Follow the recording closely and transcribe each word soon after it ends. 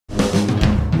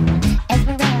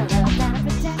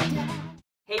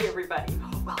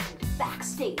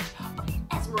Backstage,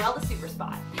 Esmeralda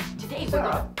Superspy. Today we're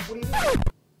Sara, what are you doing?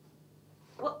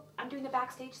 Well, I'm doing the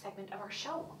Backstage segment of our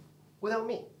show. Without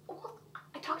me? Well,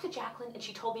 I talked to Jacqueline and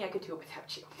she told me I could do it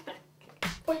without you.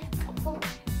 What?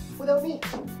 Without me?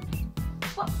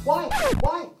 What? Why?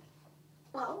 Why?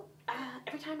 Well,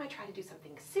 every time I try to do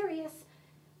something serious,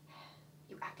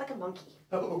 you act like a monkey.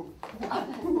 Oh. See?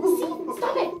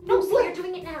 Stop it! No, see, you're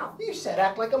doing it now. You said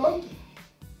act like a monkey.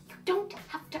 You don't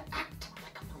have to act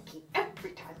like a monkey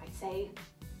every time I say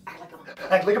act like a monkey.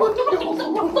 Act like a monkey.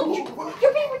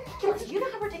 You're being ridiculous. You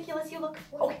know how ridiculous you look?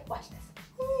 Okay, watch this.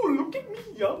 Oh, look at me.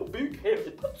 I'm a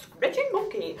big-headed, scratching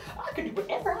monkey. I can do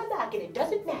whatever I like and it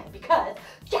doesn't matter because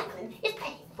Jacqueline is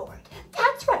paying for it.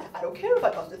 That's right. I don't care if I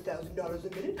cost $1,000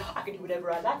 a minute. I can do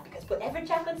whatever I like because whatever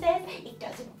Jacqueline says, it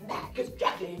doesn't matter because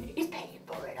Jacqueline is paying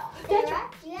for it all.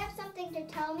 Sara, do you have something to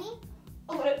tell me?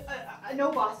 Oh,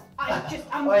 no, boss. I'm...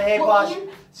 Oh, hey, well, boss. Ian?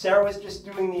 Sarah was just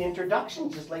doing the introduction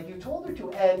just like you told her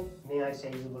to. And may I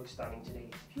say you look stunning today.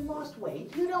 If you lost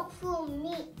weight. You don't fool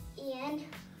me, Ian.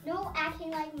 No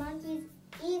acting like monkeys,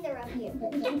 either of you.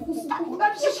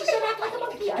 She said act like a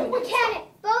monkey. Lieutenant,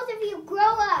 both of you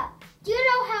grow up. Do you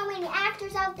know how many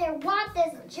actors out there want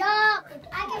this job?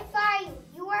 I can fire you.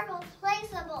 You are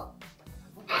replaceable.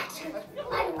 Actors,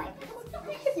 right away.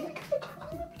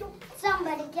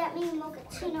 Somebody get me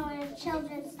mochaccino and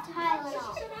children's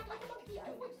Tylenol.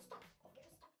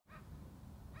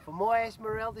 For more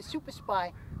Esmeralda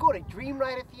Superspy, go to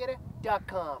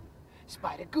DreamWriterTheater.com.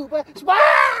 Spider Goober,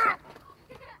 Spy!